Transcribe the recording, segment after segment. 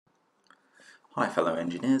Hi fellow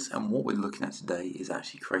engineers, and what we're looking at today is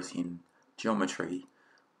actually creating geometry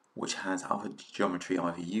which has other geometry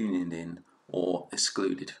either unioned in or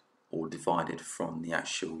excluded or divided from the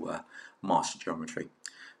actual master geometry.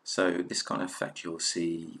 So this kind of effect you'll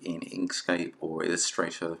see in Inkscape or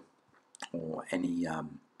Illustrator or any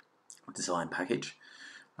design package,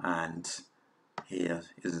 and here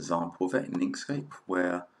is an example of it in Inkscape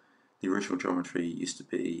where the original geometry used to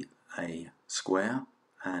be a square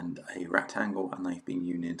and a rectangle, and they've been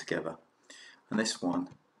unioned together. And this one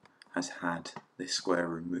has had this square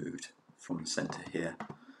removed from the center here.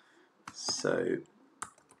 So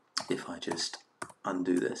if I just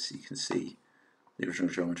undo this, you can see the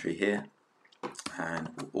original geometry here,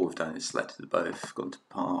 and all we've done is selected both, gone to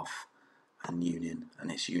path and union,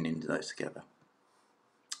 and it's unioned those together.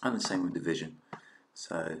 And the same with division.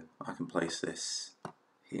 So I can place this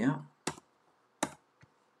here,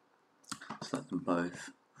 select them both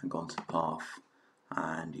and go on to path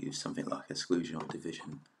and use something like exclusion or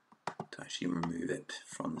division to actually remove it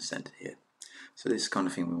from the center here. So this is the kind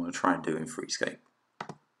of thing we want to try and do in FreeCAD.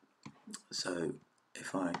 So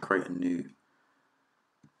if I create a new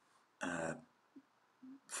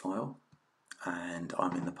file and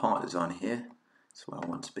I'm in the part design here, that's where I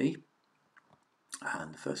want to be,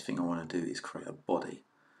 and the first thing I want to do is create a body.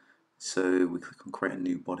 So we click on create a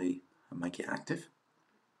new body and make it active.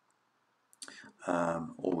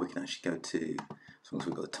 Or we can actually go to, as long as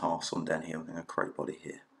we've got the tasks on down here, we're going to create body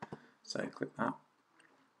here. So click that,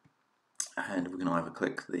 and we can either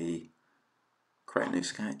click the create a new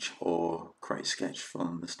sketch or create sketch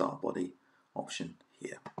from the start body option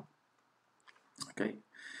here. Okay,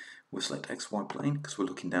 we'll select XY plane because we're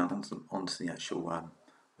looking down onto the actual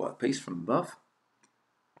workpiece from above,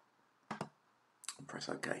 and press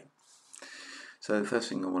OK. So the first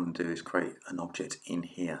thing I want to do is create an object in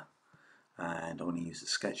here, and I want to use the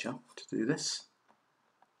Sketcher to do this.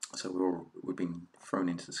 So we've been thrown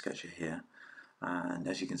into the Sketcher here, and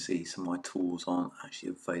as you can see, some of my tools aren't actually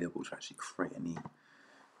available to actually create any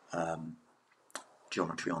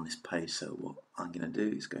geometry on this page. So what I'm going to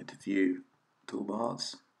do is go to View,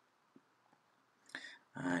 Toolbars,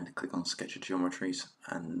 and click on Sketcher Geometries,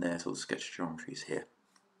 and there's all the Sketcher Geometries here.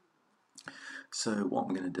 So what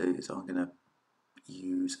I'm going to do is I'm going to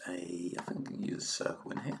use I think I'm going to use a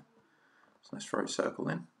circle in here. So let's throw a circle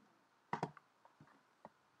in.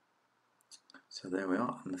 So there we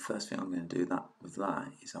are, and the first thing I'm going to do with that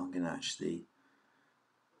is I'm going to actually,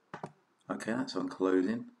 okay, that's on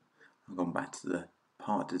closing. I've gone back to the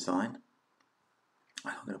part design,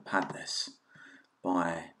 and I'm going to pad this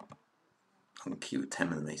by, I'm going to keep it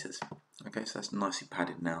 10mm. Okay, so that's nicely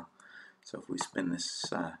padded now. So if we spin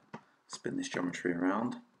this geometry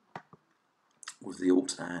around with the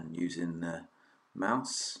Alt and using the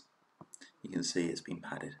mouse, you can see it's been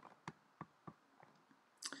padded.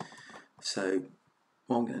 So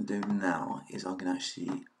what I'm going to do now is I'm going to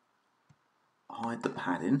actually hide the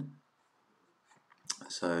padding.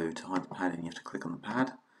 So to hide the padding, you have to click on the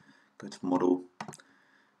pad, go to Model,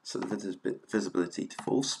 set the visibility to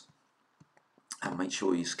false, and make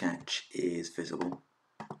sure your sketch is visible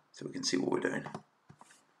so we can see what we're doing.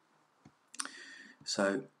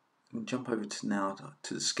 So we can jump over to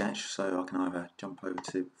the sketch. So I can either jump over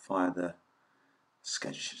to via the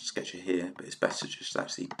sketcher here, but it's better to just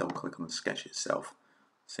actually double click on the sketch itself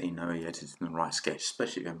so you know you're editing the right sketch,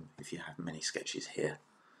 especially if you have many sketches here.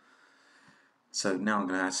 So now I'm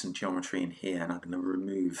going to add some geometry in here, and I'm going to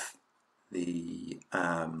remove the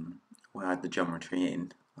where I had the geometry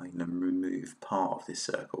in. I'm going to remove part of this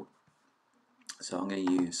circle. So I'm going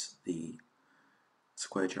to use the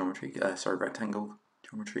square geometry, rectangle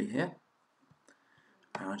geometry here,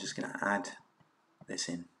 and I'm just going to add this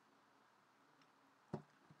in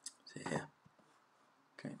to here.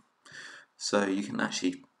 Okay, so you can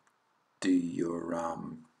actually do your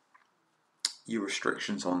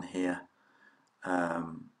restrictions on here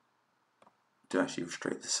to actually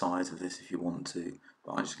restrict the size of this if you want to,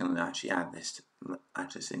 but I'm just going to actually add this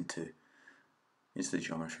into the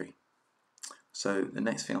geometry. So the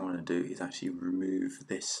next thing I want to do is actually remove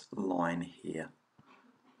this line here,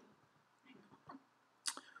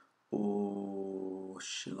 or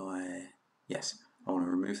shall I? Yes, I want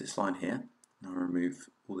to remove this line here, and I'll remove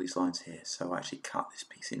all these lines here, so I actually cut this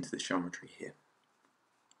piece into the geometry here.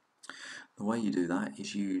 The way you do that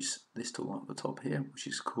is use this tool at the top here, which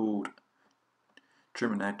is called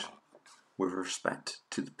Trim an Edge with respect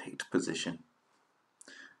to the picked position.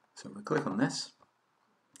 So we click on this,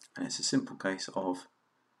 and it's a simple case of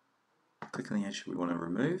clicking the edge we want to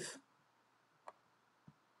remove,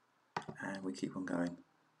 and we keep on going.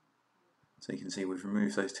 So you can see we've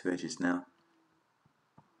removed those two edges now,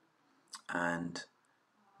 and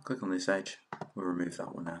click on this edge. We'll remove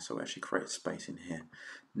that one now, so we actually create space in here.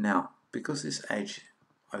 Now, because this edge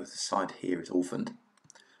over the side here is orphaned,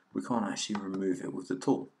 we can't actually remove it with the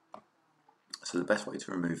tool. So the best way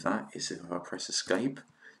to remove that is if I press escape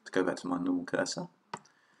to go back to my normal cursor,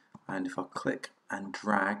 and if I click and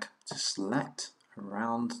drag to select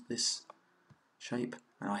around this shape,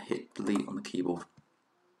 and I hit delete on the keyboard,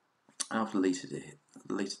 and I've deleted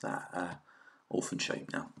that orphan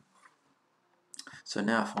shape now. So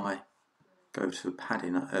now if I go to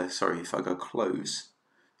padding, if I go close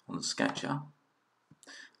on the sketcher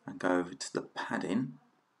and go over to the padding,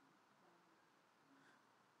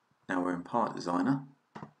 now we're in Part Designer,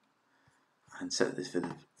 and set this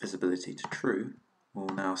visibility to true,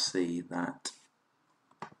 we'll now see that,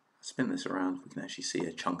 spin this around, we can actually see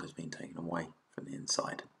a chunk has been taken away from the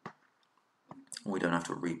inside. We don't have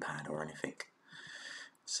to repad or anything.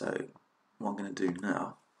 So what I'm going to do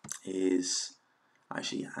now is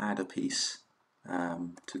actually add a piece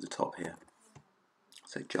to the top here,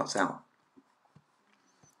 so it juts out.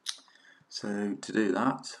 So to do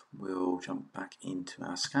that, we'll jump back into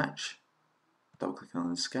our sketch, double click on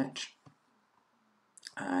the sketch,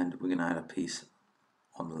 and we're going to add a piece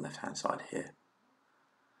on the left hand side here.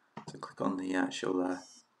 So click on the actual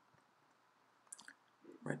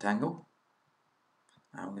rectangle,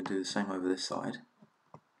 and we're going to do the same over this side,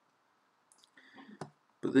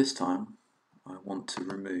 but this time I want to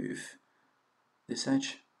remove this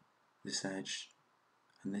edge, and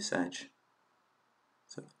this edge,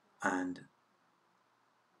 and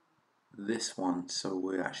this one, so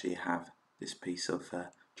we actually have this piece of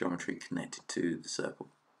geometry connected to the circle.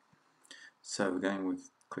 So we're going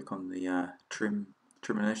with, click on the trim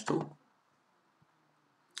and edge tool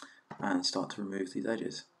and start to remove these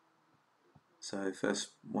edges. So first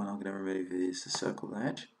one I'm going to remove is the circle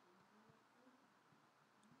edge,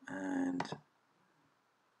 and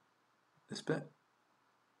this bit,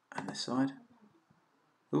 and this side.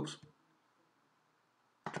 Oops.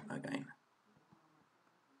 Again.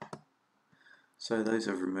 So those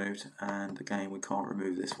are removed, and again we can't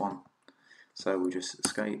remove this one. So we'll just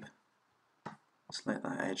escape, select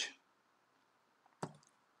that edge,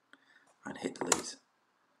 and hit delete.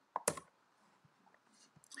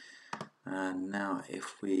 And now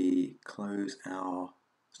if we close our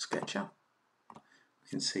sketcher, we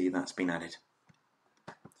can see that's been added.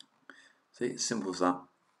 See, it's simple as that.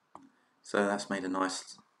 So that's made a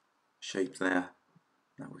nice shape there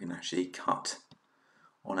that we can actually cut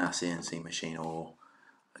on our CNC machine or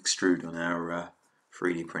extrude on our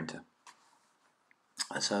 3D printer.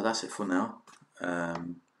 So that's it for now.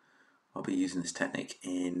 I'll be using this technique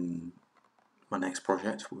in my next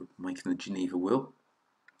project. We're making the Geneva Wheel.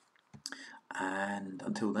 And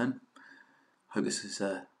until then, hope this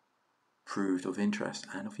has proved of interest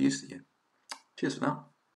and of use to you. Cheers for now.